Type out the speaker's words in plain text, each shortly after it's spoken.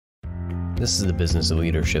This is the Business of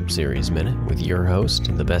Leadership Series Minute with your host,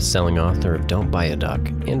 the best-selling author of Don't Buy a Duck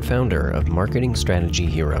and founder of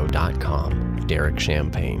MarketingStrategyHero.com, Derek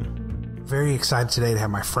Champagne. Very excited today to have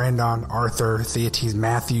my friend on, Theotis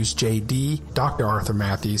Matthews J.D, Dr. Arthur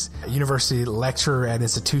Matthews, university lecturer at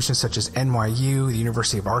institutions such as NYU, the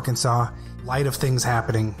University of Arkansas. Light of things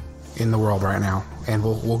happening in the world right now, and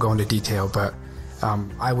we'll go into detail, but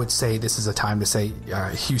I would say this is a time to say,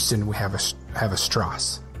 Houston, we have a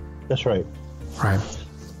Strauss. That's right. Right.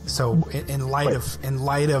 So in light of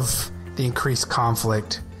the increased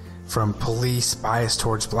conflict from police bias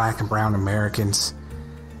towards Black and brown Americans,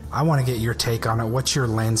 I want to get your take on it. What's your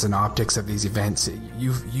lens and optics of these events?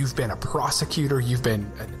 You've been a prosecutor, you've been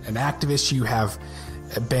an activist, you have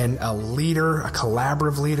been a leader, a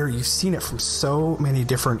collaborative leader. You've seen it from so many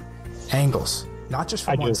different angles, not just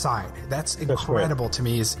from one side. That's incredible to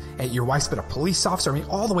me. Is your wife's been a police officer. I mean,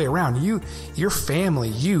 all the way around. Your family,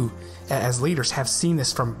 you as leaders have seen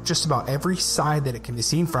this from just about every side that it can be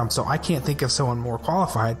seen from. So I can't think of someone more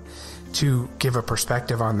qualified to give a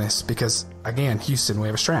perspective on this because, again, Houston, we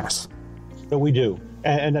have a Strauss. So we do.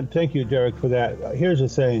 And thank you, Derek, for that. Here's the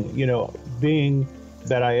thing, being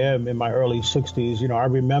that I am in my early 60s, I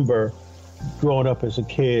remember growing up as a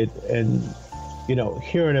kid and,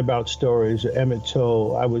 hearing about stories of Emmett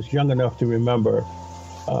Till. I was young enough to remember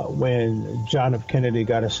when John F. Kennedy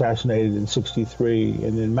got assassinated in '63,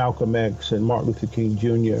 and then Malcolm X and Martin Luther King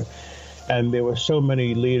Jr. And there were so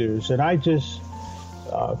many leaders. And I just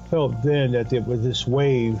felt then that there was this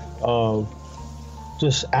wave of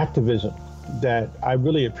just activism that I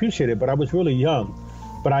really appreciated, but I was really young.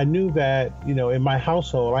 But I knew that, in my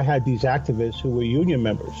household, I had these activists who were union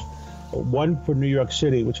members. One for New York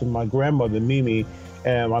City, which was my grandmother, Mimi,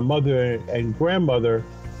 and my mother and grandmother,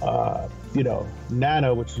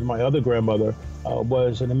 Nana, which is my other grandmother,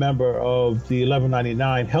 was a member of the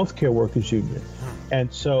 1199 Healthcare Workers Union.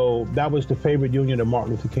 And so that was the favorite union of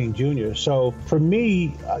Martin Luther King Jr. So for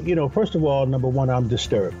me, first of all, number one, I'm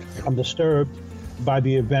disturbed. I'm disturbed by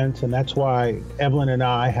the events, and that's why Evelyne and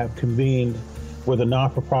I have convened with a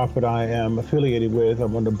non-for-profit I am affiliated with.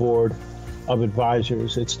 I'm on the board of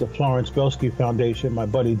advisors. It's the Florence Belsky Foundation. My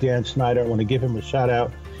buddy Dan Snyder, I want to give him a shout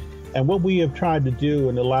out. And what we have tried to do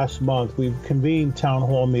in the last month, we've convened town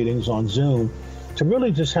hall meetings on Zoom to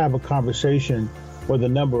really just have a conversation with a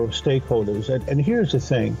number of stakeholders. And here's the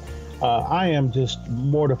thing, I am just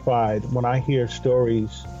mortified when I hear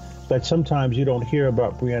stories that sometimes you don't hear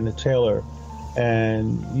about Breonna Taylor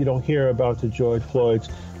and you don't hear about the George Floyds.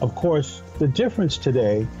 Of course, the difference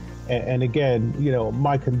today, and again,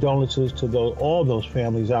 my condolences to all those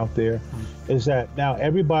families out there, is that now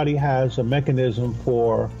everybody has a mechanism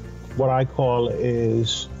for what I call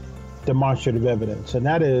is demonstrative evidence. And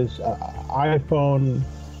that is an iPhone,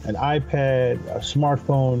 an iPad, a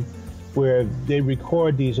smartphone, where they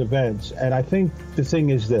record these events. And I think the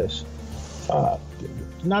thing is this,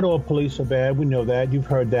 not all police are bad. We know that. You've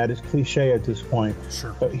heard that. It's cliche at this point.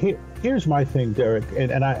 Sure. But here's my thing, Derek.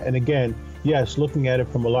 And again, yes, looking at it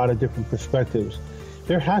from a lot of different perspectives,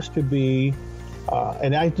 there has to be,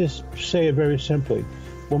 and I just say it very simply,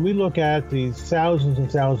 when we look at these thousands and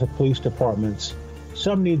thousands of police departments,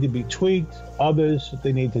 some need to be tweaked, others,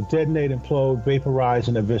 they need to detonate, implode, vaporize,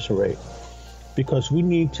 and eviscerate. Because we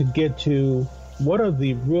need to get to what are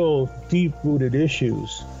the real deep-rooted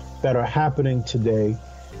issues that are happening today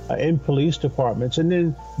in police departments. And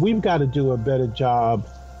then we've got to do a better job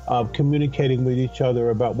of communicating with each other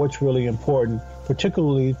about what's really important,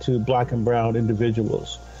 particularly to Black and brown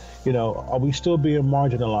individuals. Are we still being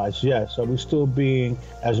marginalized? Yes. Are we still being,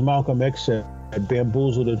 as Malcolm X said,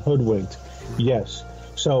 bamboozled and hoodwinked? Yes.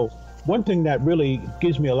 So one thing that really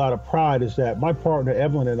gives me a lot of pride is that my partner,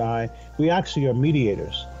 Evelyne, and I, we actually are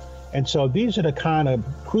mediators. And so these are the kind of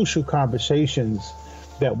crucial conversations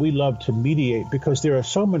that we love to mediate because there are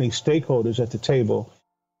so many stakeholders at the table.